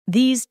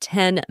These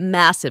 10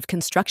 massive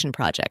construction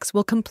projects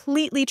will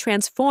completely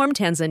transform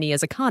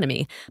Tanzania's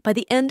economy by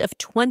the end of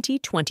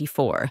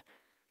 2024.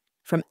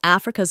 From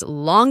Africa's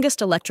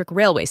longest electric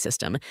railway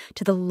system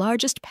to the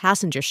largest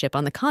passenger ship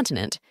on the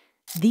continent,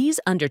 these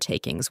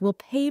undertakings will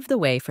pave the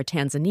way for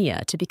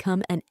Tanzania to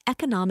become an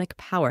economic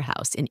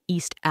powerhouse in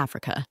East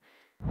Africa.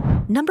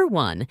 Number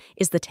 1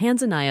 is the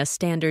Tanzania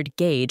Standard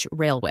Gauge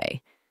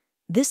Railway.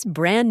 This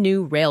brand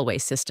new railway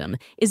system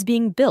is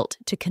being built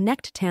to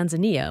connect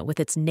Tanzania with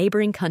its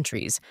neighboring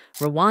countries,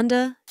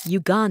 Rwanda,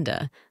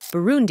 Uganda,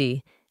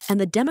 Burundi, and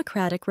the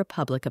Democratic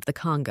Republic of the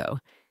Congo.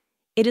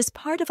 It is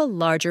part of a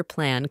larger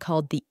plan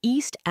called the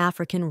East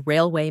African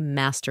Railway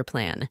Master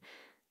Plan.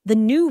 The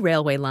new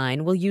railway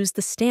line will use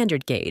the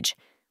standard gauge,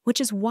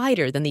 which is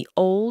wider than the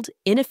old,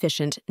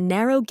 inefficient,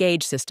 narrow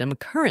gauge system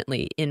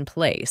currently in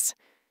place.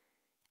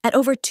 At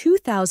over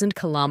 2,000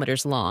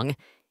 kilometers long,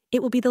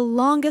 it will be the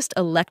longest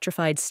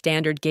electrified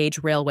standard gauge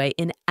railway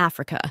in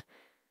Africa.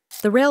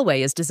 The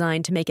railway is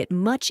designed to make it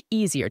much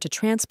easier to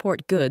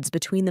transport goods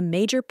between the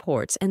major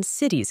ports and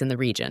cities in the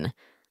region,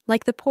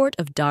 like the port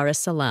of Dar es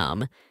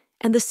Salaam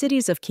and the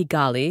cities of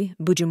Kigali,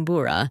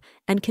 Bujumbura,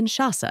 and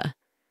Kinshasa.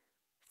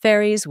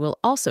 Ferries will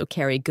also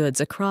carry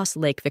goods across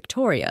Lake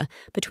Victoria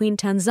between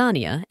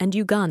Tanzania and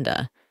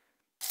Uganda.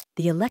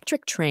 The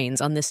electric trains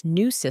on this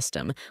new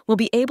system will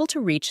be able to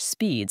reach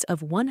speeds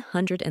of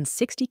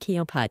 160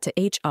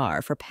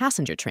 km/h for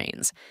passenger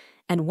trains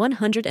and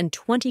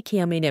 120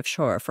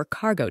 km/h for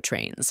cargo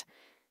trains.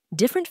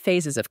 Different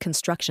phases of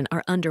construction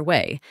are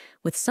underway,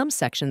 with some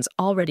sections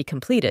already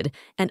completed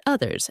and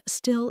others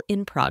still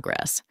in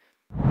progress.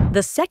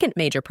 The second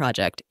major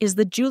project is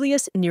the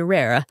Julius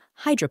Nyerere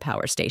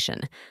Hudropower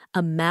Station,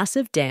 a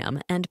massive dam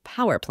and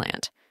power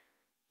plant.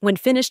 When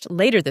finished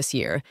later this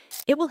year,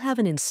 it will have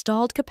an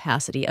installed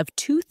capacity of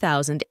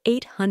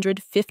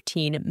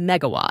 2,815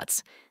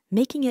 megawatts,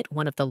 making it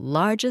one of the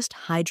largest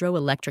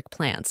hydroelectric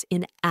plants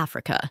in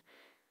Africa.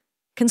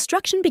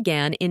 Construction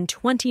began in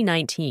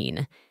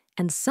 2019,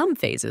 and some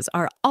phases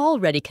are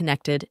already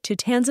connected to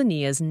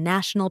Tanzania's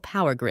national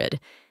power grid,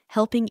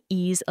 helping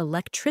ease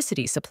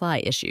electricity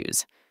supply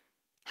issues.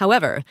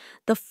 However,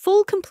 the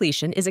full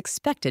completion is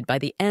expected by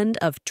the end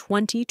of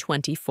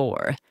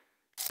 2024.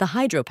 The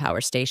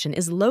hydropower station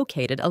is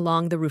located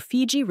along the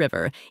Rufiji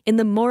River in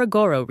the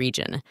Morogoro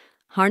region,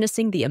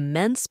 harnessing the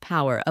immense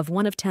power of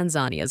one of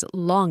Tanzania's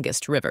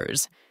longest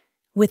rivers.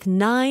 With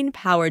 9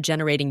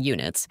 power-generating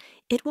units,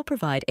 it will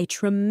provide a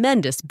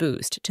tremendous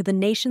boost to the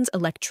nation's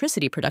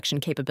electricity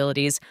production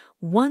capabilities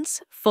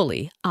once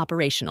fully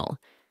operational.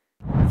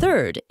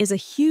 Third is a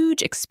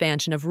huge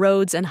expansion of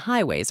roads and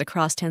highways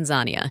across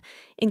Tanzania,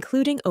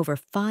 including over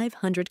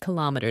 500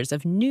 kilometers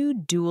of new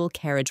dual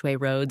carriageway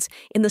roads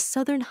in the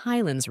southern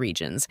highlands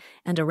regions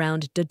and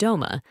around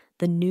Dodoma,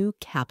 the new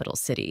capital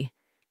city.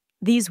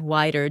 These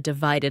wider,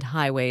 divided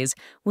highways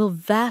will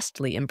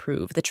vastly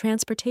improve the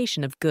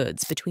transportation of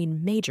goods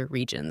between major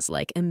regions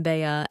like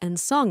Mbeya and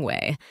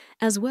Songwe,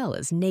 as well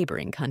as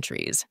neighboring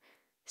countries.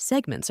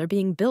 Segments are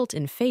being built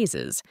in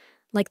phases,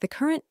 like the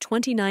current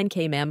 29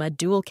 km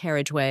dual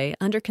carriageway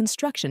under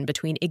construction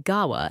between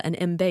Igawa and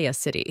Mbeya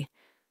City.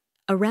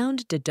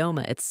 Around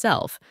Dodoma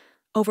itself,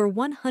 over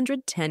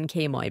 110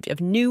 km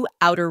of new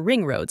outer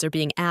ring roads are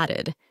being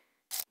added.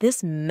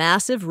 This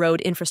massive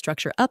road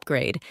infrastructure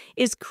upgrade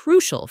is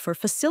crucial for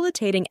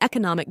facilitating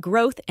economic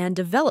growth and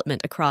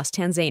development across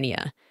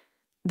Tanzania.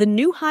 The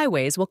new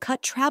highways will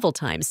cut travel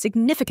times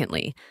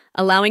significantly,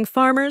 allowing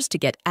farmers to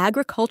get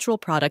agricultural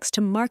products to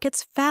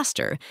markets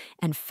faster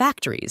and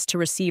factories to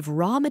receive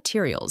raw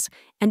materials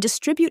and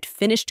distribute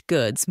finished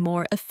goods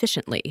more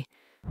efficiently.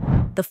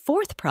 The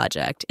fourth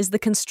project is the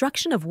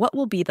construction of what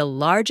will be the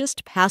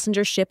largest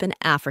passenger ship in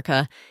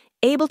Africa,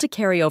 able to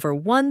carry over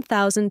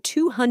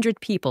 1,200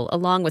 people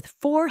along with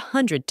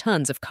 400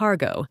 tons of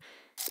cargo.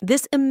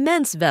 This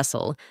immense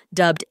vessel,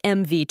 dubbed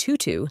MV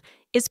Tutu,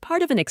 is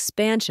part of an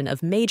expansion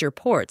of major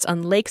ports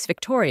on Lakes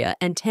Victoria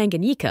and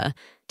Tanganyika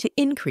to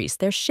increase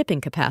their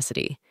shipping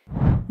capacity.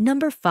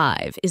 Number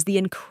 5 is the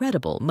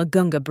incredible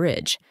Magunga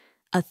Bridge,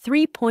 a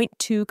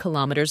 3.2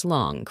 kilometers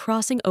long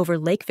crossing over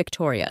Lake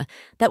Victoria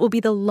that will be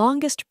the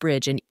longest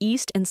bridge in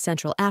East and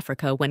Central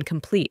Africa when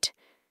complete.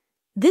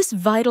 This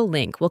vital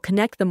link will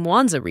connect the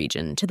Mwanza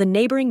region to the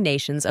neighboring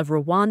nations of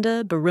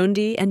Rwanda,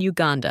 Burundi, and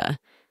Uganda.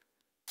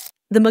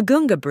 The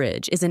Magunga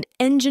Bridge is an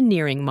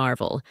engineering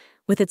marvel,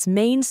 with its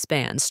main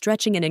span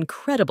stretching an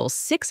incredible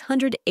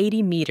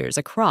 680 meters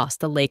across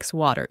the lake's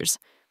waters.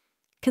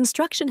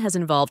 Construction has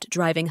involved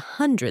driving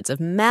hundreds of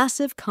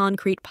massive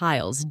concrete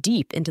piles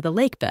deep into the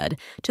lakebed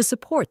to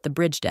support the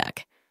bridge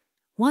deck.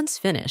 Once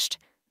finished,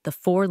 the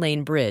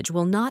 4-lane bridge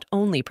will not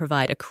only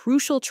provide a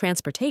crucial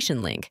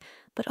transportation link,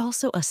 but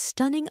also a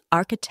stunning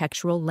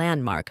architectural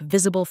landmark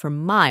visible for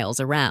miles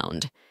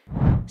around.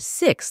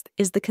 Sixth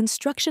is the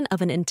construction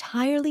of an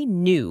entirely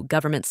new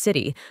government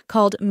city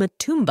called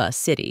Matumba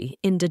City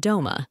in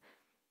Dodoma.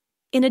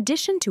 In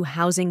addition to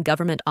housing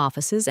government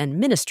offices and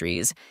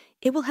ministries,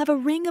 it will have a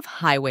ring of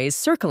highways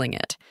circling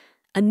it,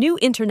 a new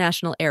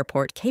international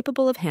airport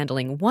capable of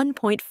handling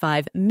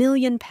 1.5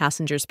 million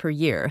passengers per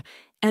year,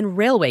 and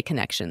railway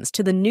connections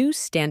to the new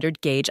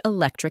standard gauge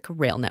electric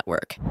rail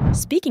network.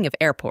 Speaking of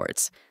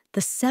airports,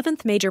 the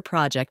seventh major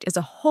project is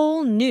a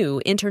whole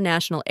new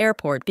international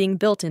airport being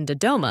built in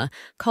Dodoma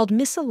called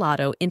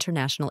Msalato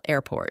International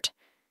Airport.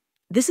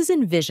 This is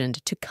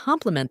envisioned to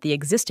complement the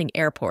existing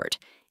airport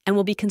and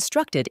will be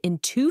constructed in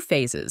 2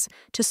 phases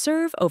to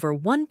serve over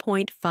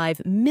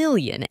 1.5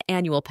 million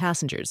annual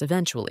passengers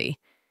eventually.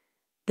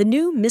 The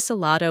new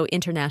Msalato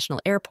International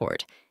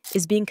Airport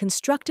is being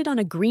constructed on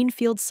a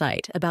greenfield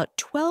site about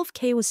 12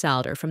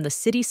 km from the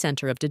city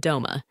center of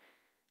Dodoma.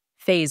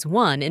 Phase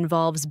 1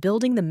 involves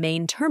building the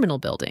main terminal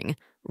building,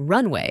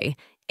 runway,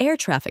 air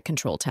traffic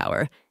control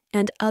tower,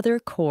 and other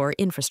core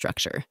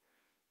infrastructure.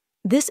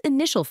 This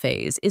initial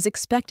phase is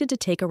expected to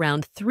take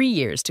around 3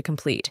 years to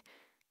complete.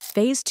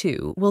 Phase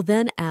 2 will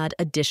then add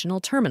additional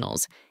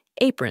terminals,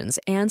 aprons,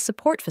 and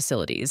support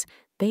facilities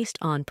based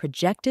on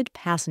projected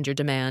passenger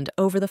demand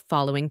over the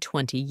following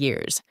 20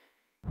 years.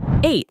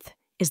 8th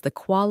is the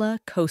Kwala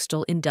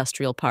Coastal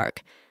Industrial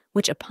Park,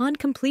 which upon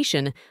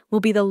completion will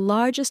be the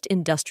largest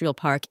industrial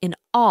park in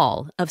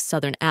all of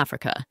southern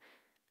Africa.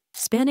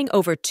 Spanning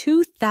over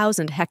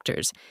 2,000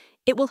 hectares,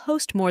 it will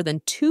host more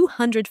than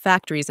 200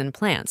 factories and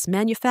plants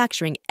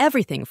manufacturing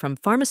everything from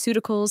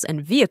pharmaceuticals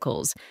and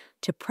vehicles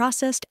to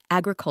processed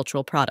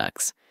agricultural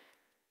products.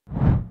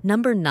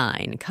 Number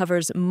 9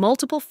 covers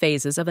multiple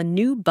phases of a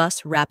new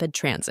bus rapid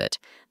transit,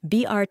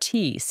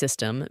 BRT,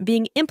 system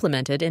being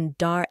implemented in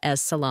Dar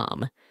es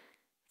Salaam.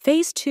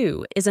 Phase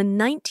 2 is a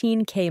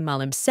 19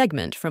 km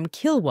segment from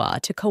Kilwa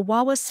to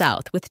Kawawa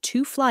South with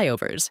 2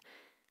 flyovers.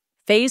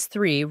 Phase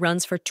 3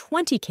 runs for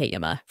 20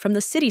 km from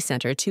the city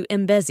center to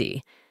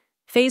Mbezi.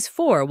 Phase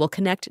 4 will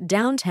connect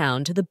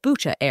downtown to the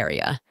Bucha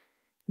area.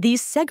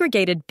 These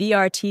segregated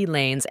BRT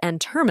lanes and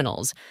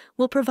terminals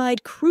will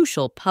provide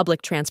crucial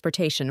public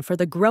transportation for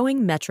the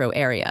growing metro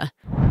area.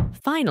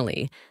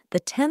 Finally, the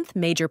 10th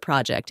major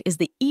project is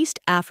the East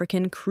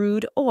African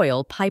Crude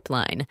Oil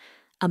Pipeline,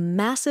 a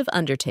massive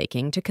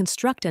undertaking to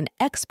construct an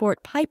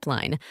export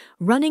pipeline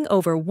running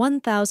over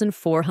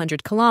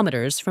 1,400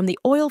 kilometers from the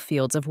oil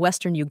fields of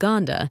western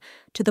Uganda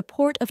to the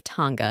port of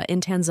Tanga in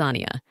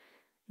Tanzania.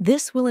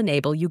 This will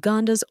enable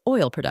Uganda's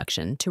oil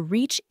production to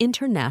reach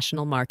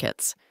international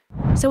markets.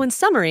 So in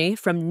summary,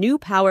 from new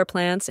power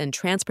plants and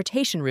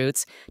transportation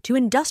routes to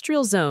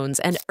industrial zones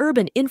and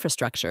urban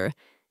infrastructure,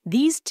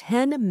 these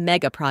 10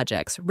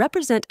 megaprojects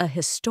represent a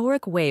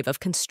historic wave of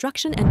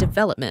construction and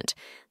development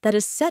that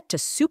is set to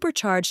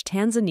supercharge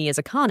Tanzania's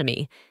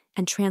economy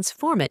and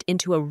transform it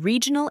into a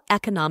regional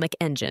economic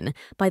engine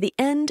by the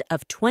end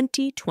of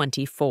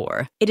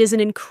 2024. It is an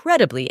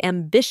incredibly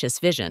ambitious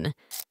vision,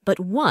 but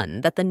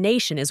one that the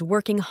nation is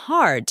working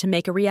hard to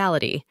make a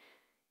reality.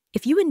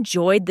 If you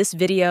enjoyed this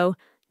video,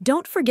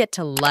 don't forget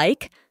to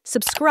like,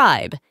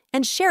 subscribe,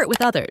 and share it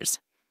with others.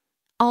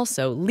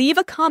 Also, leave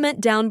a comment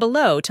down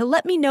below to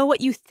let me know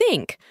what you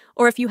think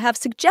or if you have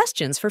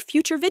suggestions for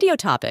future video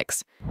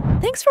topics.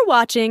 Thanks for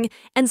watching,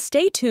 and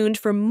stay tuned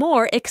for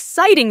more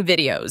exciting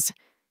videos.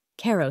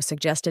 Caro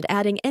suggested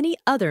adding any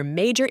other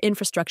major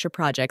infrastructure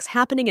projects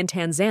happening in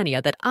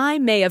Tanzania that I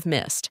may have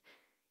missed.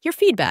 Your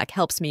feedback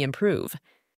helps me improve.